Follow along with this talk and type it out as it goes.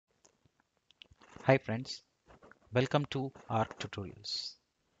Hi friends, welcome to ARC tutorials.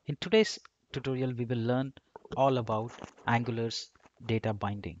 In today's tutorial, we will learn all about Angular's data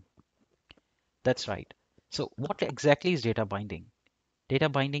binding. That's right. So what exactly is data binding? Data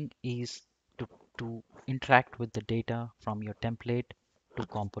binding is to interact with the data from your template to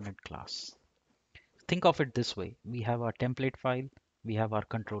component class. Think of it this way. We have our template file, we have our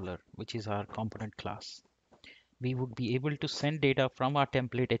controller, which is our component class. We would be able to send data from our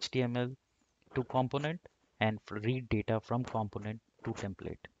template HTML to component and read data from component to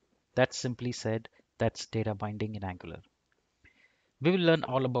template. That's simply said, that's data binding in Angular. We will learn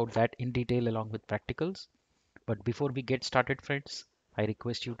all about that in detail along with practicals. But before we get started, friends, I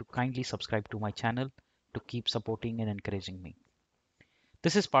request you to kindly subscribe to my channel to keep supporting and encouraging me.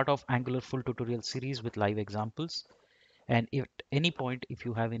 This is part of Angular full tutorial series with live examples. And if at any point, if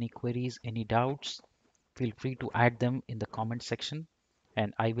you have any queries, any doubts, feel free to add them in the comment section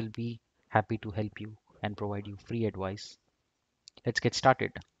and I will be happy to help you and provide you free advice. Let's get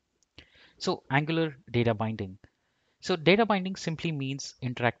started. So Angular data binding. So data binding simply means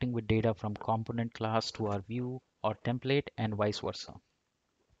interacting with data from component class to our view or template and vice versa.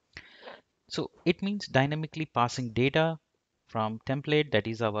 So it means dynamically passing data from template, that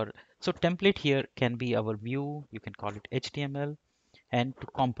is our, so template here can be our view, you can call it HTML, and to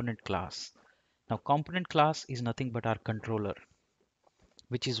component class. Now component class is nothing but our controller,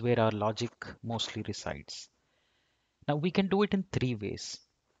 which is where our logic mostly resides. Now we can do it in three ways.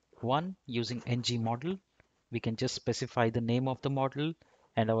 One, using ng model, we can just specify the name of the model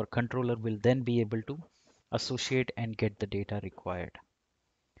and our controller will then be able to associate and get the data required.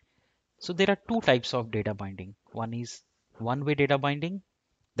 So there are two types of data binding. One is one-way data binding,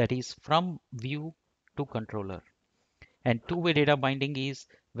 that is from view to controller. And two-way data binding is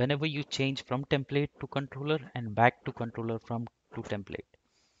whenever you change from template to controller and back to controller from to template.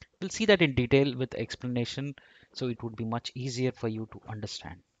 We'll see that in detail with explanation, so it would be much easier for you to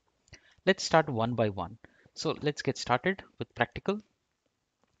understand. Let's start one by one. So let's get started with practical.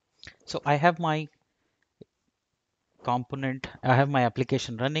 So I have my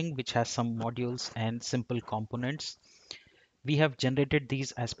application running, which has some modules and simple components. We have generated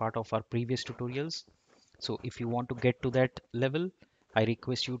these as part of our previous tutorials. So if you want to get to that level, I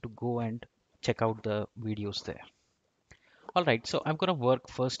request you to go and check out the videos there. All right, so I'm going to work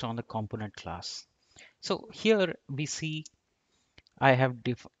first on the component class. So here we see I have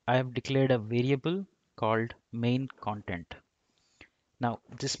declared a variable called main content. Now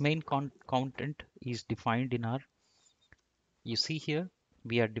this main content is defined in our, you see here,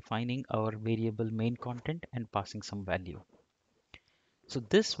 we are defining our variable main content and passing some value. So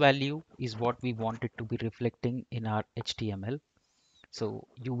this value is what we want it to be reflecting in our HTML. So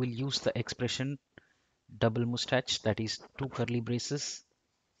you will use the expression double mustache, that is two curly braces,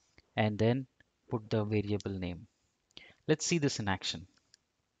 and then put the variable name. Let's see this in action.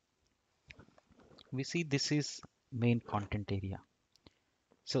 We see this is main content area.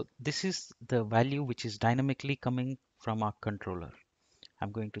 So this is the value which is dynamically coming from our controller.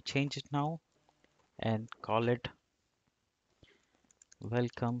 I'm going to change it now and call it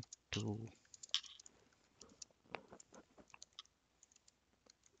welcome to,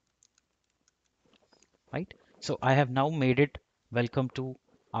 right? So I have now made it welcome to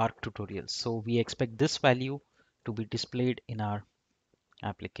ARC tutorials. So we expect this value to be displayed in our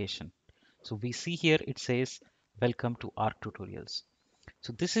application. So we see here it says welcome to ARC tutorials.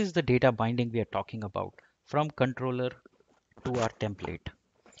 So this is the data binding we are talking about from controller to our template.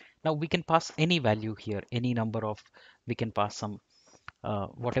 Now we can pass any value here, any number of, we can pass some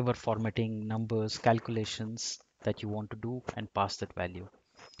whatever formatting, numbers, calculations that you want to do and pass that value.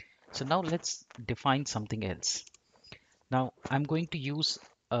 So now let's define something else. Now I'm going to use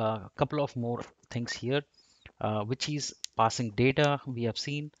a couple of more things here, which is passing data we have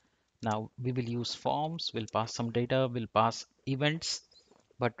seen. Now we will use forms, we'll pass some data, we'll pass events,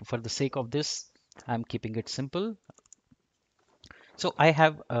 but for the sake of this, I'm keeping it simple. So I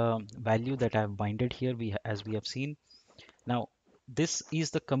have a value that I've binded here, as we have seen. Now this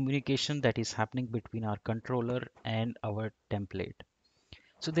is the communication that is happening between our controller and our template.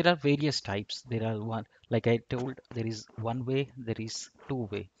 So there are various types. There are one, like I told, there is one way, there is two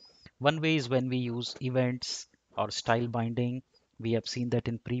way. One way is when we use events or style binding. We have seen that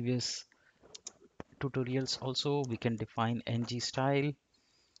in previous tutorials also. We can define ng style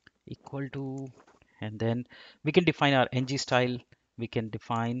equal to, and then we can define our ng style. We can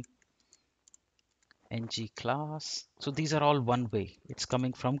define ng class. So these are all one way. It's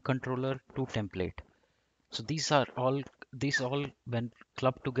coming from controller to template. So these all when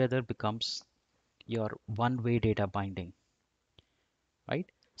clubbed together becomes your one-way data binding, right?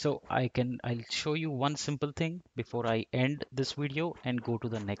 So I'll show you one simple thing before I end this video and go to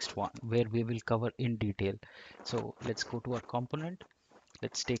the next one where we will cover in detail. So let's go to our component.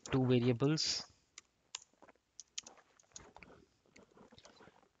 Let's take two variables,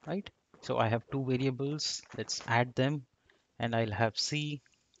 right? So I have two variables. Let's add them and I'll have C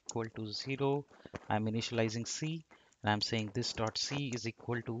equal to 0. I'm initializing C and I'm saying this dot C is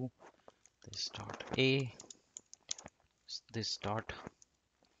equal to this dot A, this dot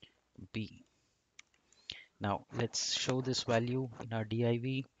B. Now let's show this value in our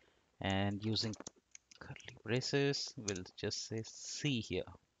div and using curly braces, we'll just say C here.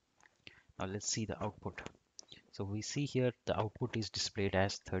 Now let's see the output. So we see here the output is displayed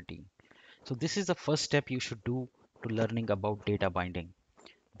as 13. So this is the first step you should do to learning about data binding.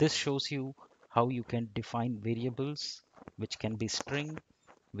 This shows you how you can define variables, which can be string,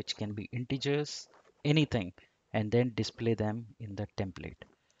 which can be integers, anything, and then display them in the template.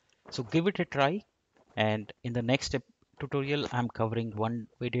 So give it a try. And in the next tutorial, I'm covering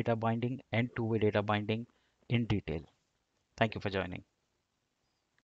one-way data binding and two-way data binding in detail. Thank you for joining.